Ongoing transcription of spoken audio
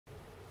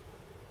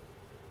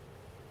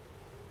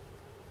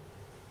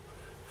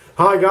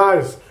Hi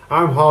guys,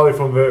 I'm Harley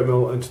from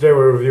VooPoo and today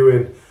we're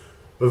reviewing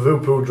the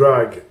VooPoo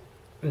Drag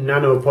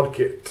Nano Pod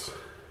Kit.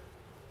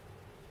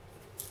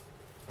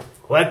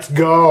 Let's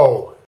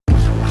go!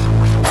 So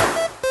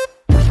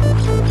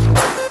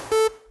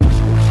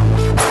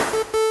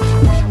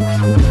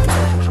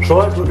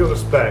let's look at the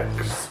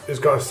specs. It's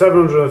got a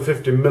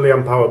 750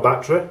 milliamp hour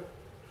battery.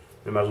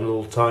 Imagine a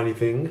little tiny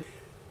thing.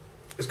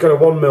 It's got a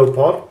 1mm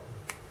pod.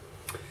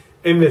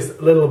 In this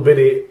little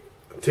bitty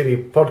titty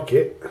pod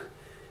kit,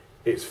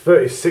 it's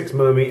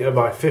 36mm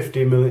by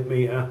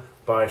 50mm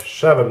by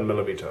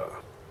 7mm.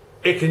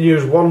 It can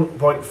use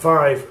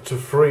 1.5 to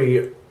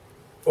 3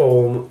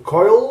 ohm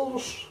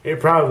coils. It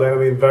proudly, I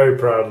mean very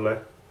proudly,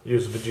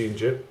 uses the gene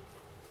chip.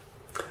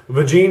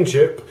 The gene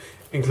chip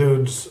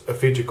includes a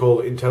feature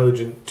called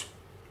Intelligent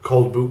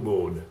Cold Boot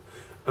Mode.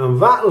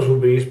 And that little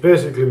beast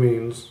basically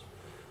means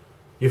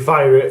you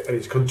fire it and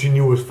it's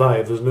continuous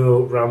fire. There's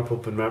no ramp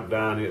up and ramp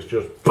down, it's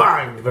just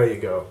bang, there you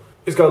go.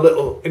 It's got a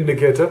little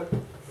indicator.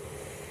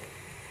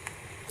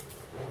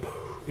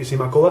 You see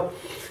my colour?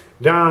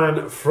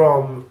 Down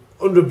from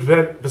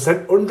 100%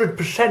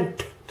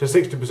 to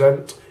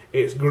 60%,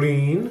 it's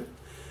green.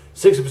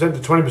 60% to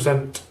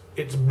 20%,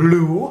 it's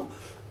blue.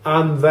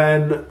 And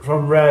then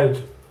from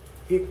red,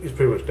 he's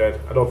pretty much dead.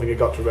 I don't think he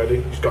got to red.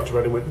 He just got to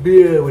red and went,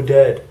 yeah, we're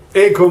dead.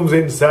 It comes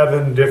in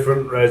 7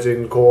 different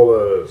resin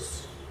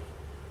colours.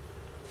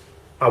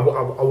 I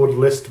would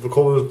list the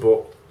colours,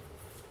 but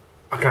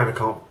I kind of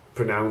can't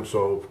pronounce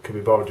or can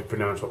be bothered to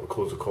pronounce what the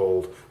colours are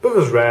called. But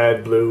there's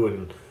red, blue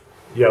and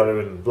yellow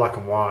and black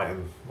and white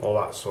and all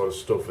that sort of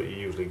stuff that you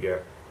usually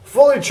get.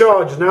 Fully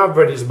charged, now I've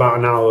read it's about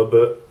an hour,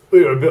 but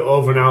we were a bit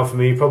over an hour for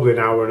me, probably an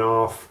hour and a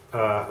half.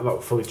 I'm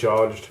not fully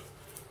charged.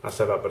 I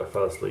said that but I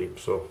fell asleep,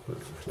 so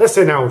let's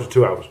say an hour to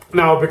 2 hours.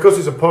 Now because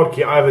it's a pod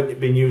kit, I haven't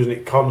been using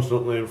it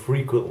constantly and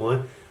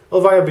frequently,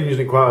 although I have been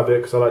using it quite a bit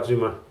because I like to do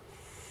my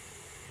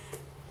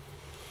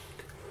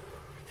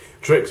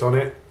tricks on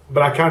it,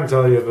 but I can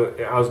tell you that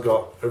it has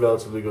got a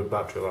relatively good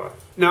battery life.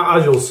 Now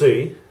as you'll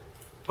see,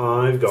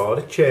 I've got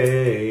a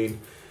chain,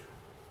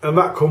 and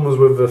that comes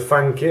with the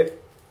fan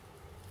kit,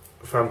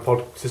 fan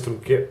pod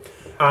system kit,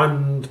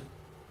 and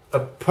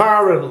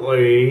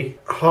apparently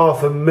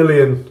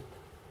 500,000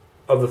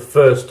 of the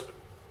first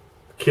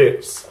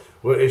kits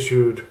were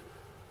issued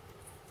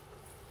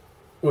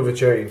with a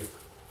chain,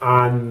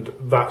 and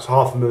that's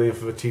 500,000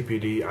 for the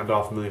TPD and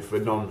 500,000 for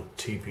the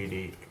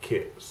non-TPD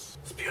kits.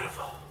 It's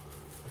beautiful.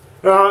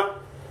 Alright,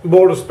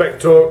 more of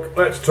spec talk.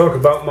 Let's talk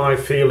about my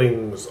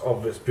feelings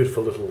of this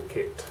beautiful little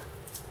kit.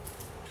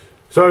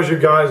 So as you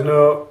guys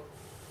know,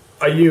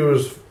 I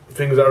use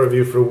things that I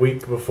review for a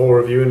week before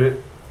reviewing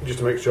it, just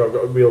to make sure I've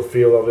got a real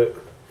feel of it.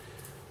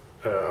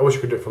 I wish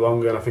I could do it for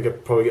longer, and I think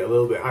I'd probably get a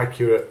little bit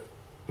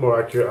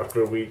more accurate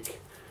after a week.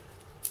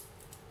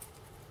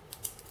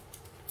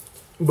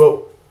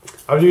 But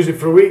I've used it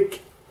for a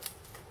week,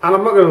 and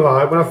I'm not going to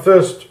lie, when I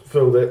first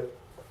filled it,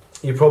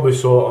 you probably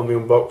saw it on the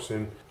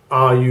unboxing,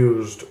 I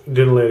used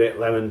Dinner Lady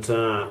Lemon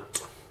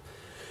Tart.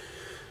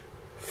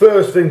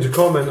 First thing to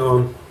comment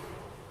on,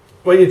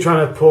 when you're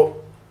trying to put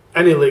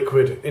any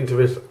liquid into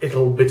this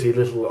little bitty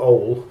little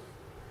hole,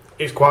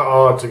 it's quite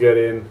hard to get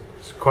in.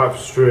 It's quite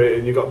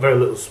frustrating, you've got very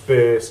little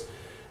space,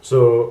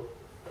 so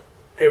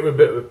it was a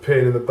bit of a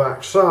pain in the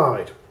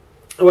backside.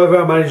 However,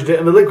 I managed it,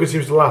 and the liquid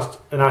seems to last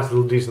a nice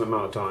little decent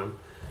amount of time.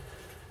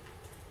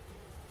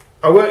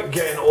 I weren't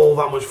getting all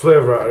that much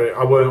flavour out of it.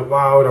 I weren't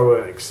wowed, I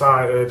weren't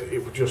excited,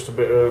 it was just a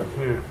bit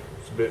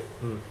it's a bit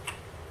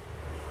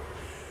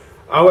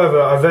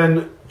However, I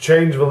then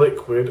changed the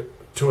liquid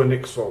to a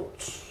Nick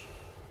Salt.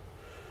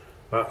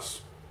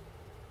 That's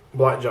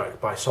Blackjack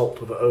by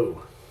Salt with an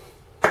O.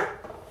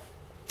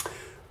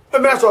 I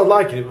mean, that's what I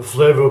like in it. The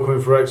flavour was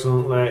coming through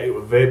excellently, it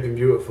was vaping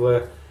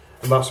beautifully,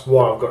 and that's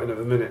what I've got in at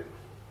the minute.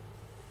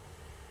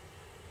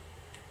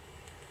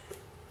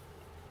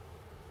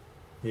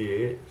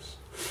 Yes.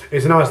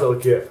 It's a nice little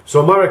kit.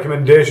 So my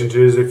recommendation to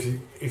you is if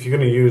you're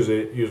going to use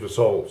it, use the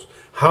salts.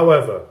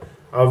 However,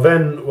 I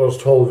then was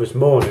told this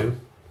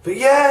morning that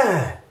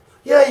yeah,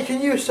 you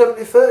can use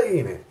 70-30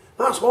 in it.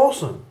 That's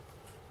awesome.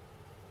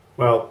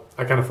 Well,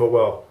 I kind of thought,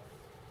 well,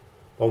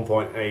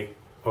 1.8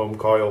 ohm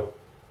coil.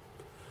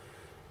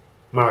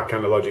 My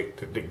kind of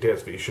logic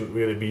dictates that you shouldn't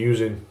really be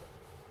using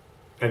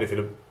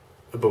anything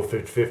above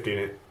 50-50 in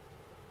it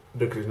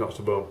because it's not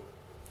so boom.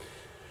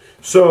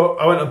 So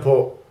I went and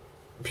put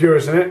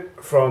Purist in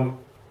it from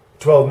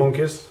 12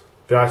 Monkeys,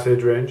 the Ice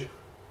Age range.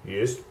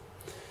 Yes.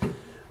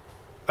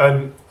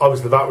 And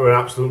obviously that were an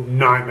absolute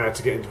nightmare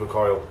to get into the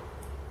coil.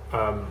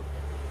 And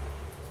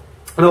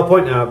I'll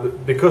point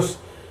out, because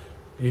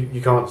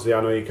you can't see,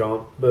 I know you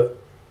can't, but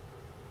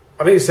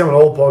I think it's same on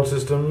all pod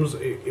systems.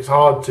 It's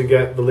hard to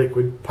get the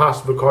liquid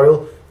past the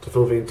coil to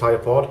fill the entire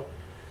pod.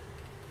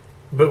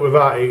 But with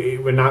that,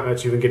 it was a nightmare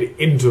to even get it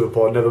into the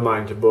pod, never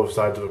mind to both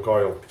sides of the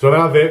coil. So then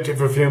I vaped it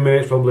for a few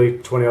minutes, probably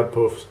 20 odd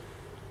puffs,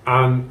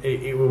 and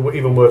it was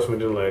even worse when I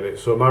didn't let it.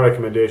 So my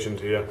recommendation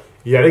to you,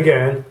 yet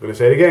again, I'm going to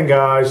say it again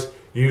guys,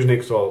 use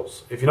Nick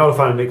Salts. If you're not a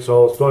fan of Nick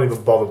Salts, don't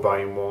even bother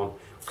buying one.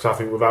 because I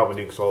think without the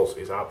nickel salts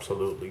it's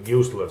absolutely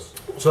useless.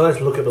 So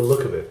let's look at the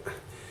look of it.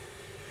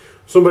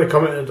 Somebody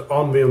commented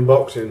on the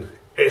unboxing,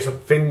 it's a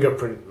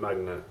fingerprint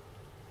magnet.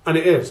 And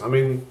it is. I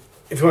mean,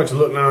 if you want it to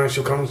look nice,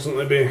 you'll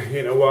constantly be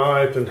getting a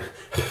wipe and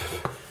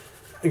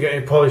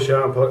getting polish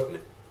out, but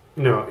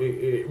no,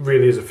 it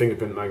really is a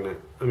fingerprint magnet.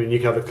 I mean, you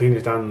can have the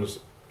cleanest hands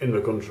in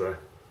the country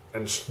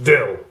and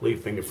still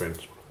leave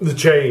fingerprints. The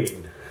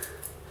chain.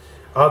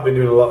 I've been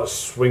doing a lot of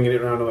swinging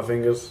it around on my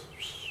fingers.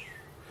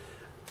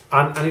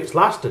 And it's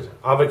lasted.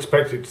 I've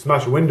expected it to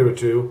smash a window or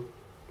two,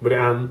 but it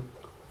hasn't.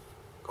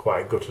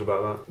 Quite gutted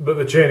about that. But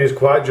the chain is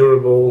quite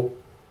durable.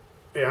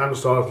 It hasn't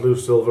started to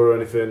lose silver or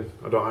anything.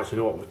 I don't actually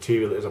know what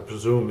material it is. I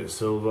presume it's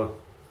silver.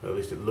 At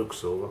least it looks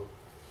silver.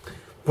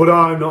 But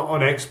I'm not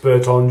an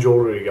expert on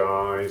jewellery,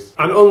 guys.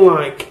 And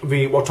unlike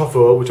the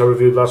Watofo, which I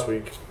reviewed last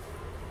week,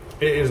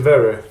 it is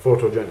very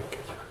photogenic.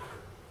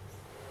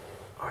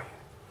 Oh,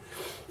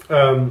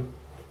 yeah.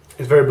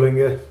 It's very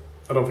blingy.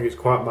 I don't think it's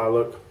quite my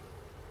look.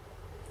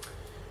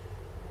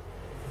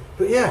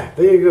 But yeah,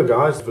 there you go,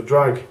 guys. The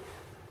Drag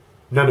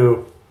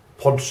Nano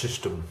pod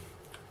system.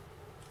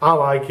 I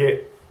like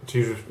it to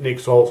use with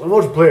nickel salts. I'm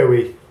more to play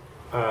with.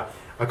 I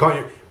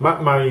can't use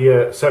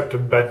my scepter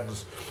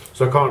bends,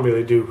 so I can't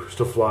really do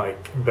stuff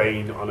like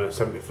Bane on a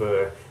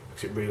 70/30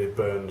 because it really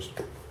burns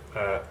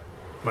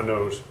my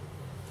nose.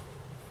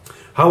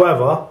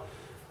 However,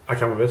 I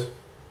can with this.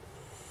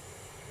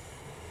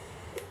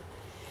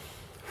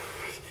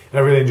 And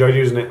I really enjoyed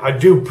using it. I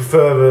do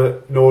prefer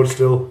the Node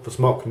still. The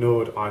Smock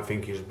Node I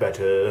think is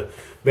better.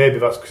 Maybe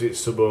that's because it's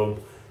sub-ohm.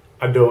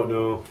 I don't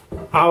know.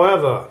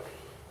 However,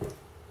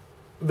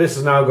 this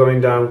is now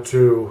going down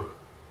to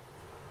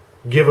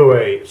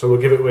giveaway. So we'll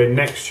give it away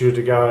next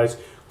Tuesday, guys.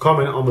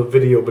 Comment on the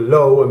video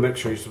below and make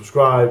sure you're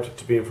subscribed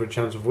to be in for a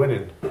chance of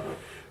winning.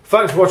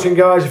 Thanks for watching,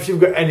 guys. If you've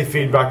got any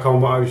feedback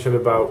on what I said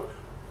about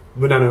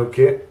the Nano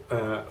kit,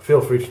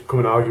 feel free to come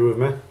and argue with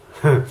me.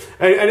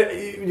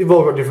 and you've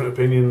all got different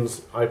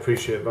opinions. I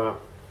appreciate that.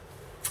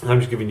 I'm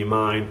just giving you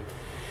mine.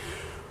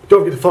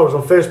 Don't forget to follow us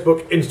on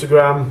Facebook,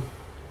 Instagram,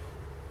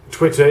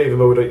 Twitter, even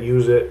though we don't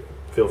use it,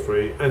 feel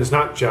free, and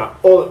Snapchat,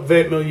 all at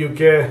Vape Mill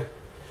UK.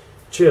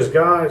 Cheers,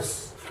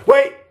 guys.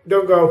 Wait,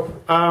 don't go.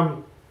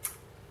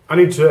 I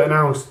need to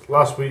announce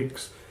last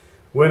week's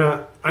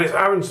winner, and it's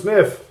Aaron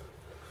Smith.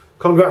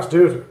 Congrats,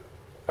 dude.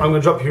 I'm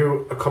going to drop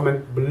you a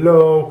comment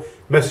below,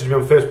 message me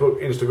on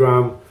Facebook,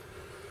 Instagram,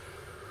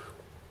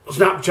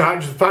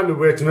 Snapchat, just find a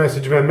way to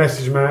message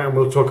me and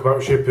we'll talk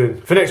about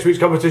shipping. For next week's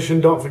competition,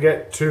 don't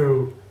forget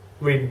to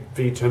read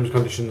the terms and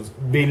conditions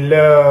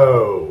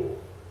below.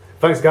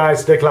 Thanks,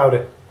 guys. Stay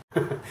cloudy.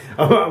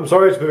 I'm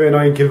sorry to be an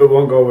annoying kid that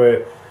won't go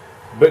away,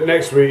 but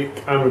next week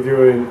I'm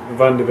reviewing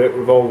Van de Vape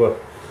Revolver.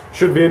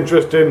 Should be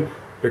interesting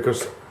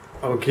because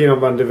I'm keen on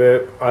Van de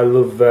Vape. I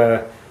love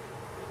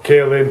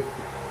Kaolin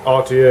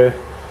RTA.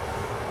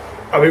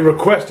 I've been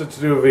requested to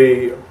do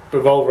the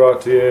Revolver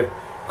RTA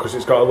because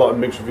it's got a lot of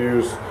mixed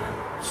reviews.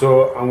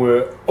 So I'm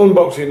going to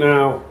unbox it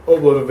now,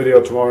 upload a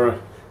video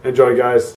tomorrow. Enjoy, guys.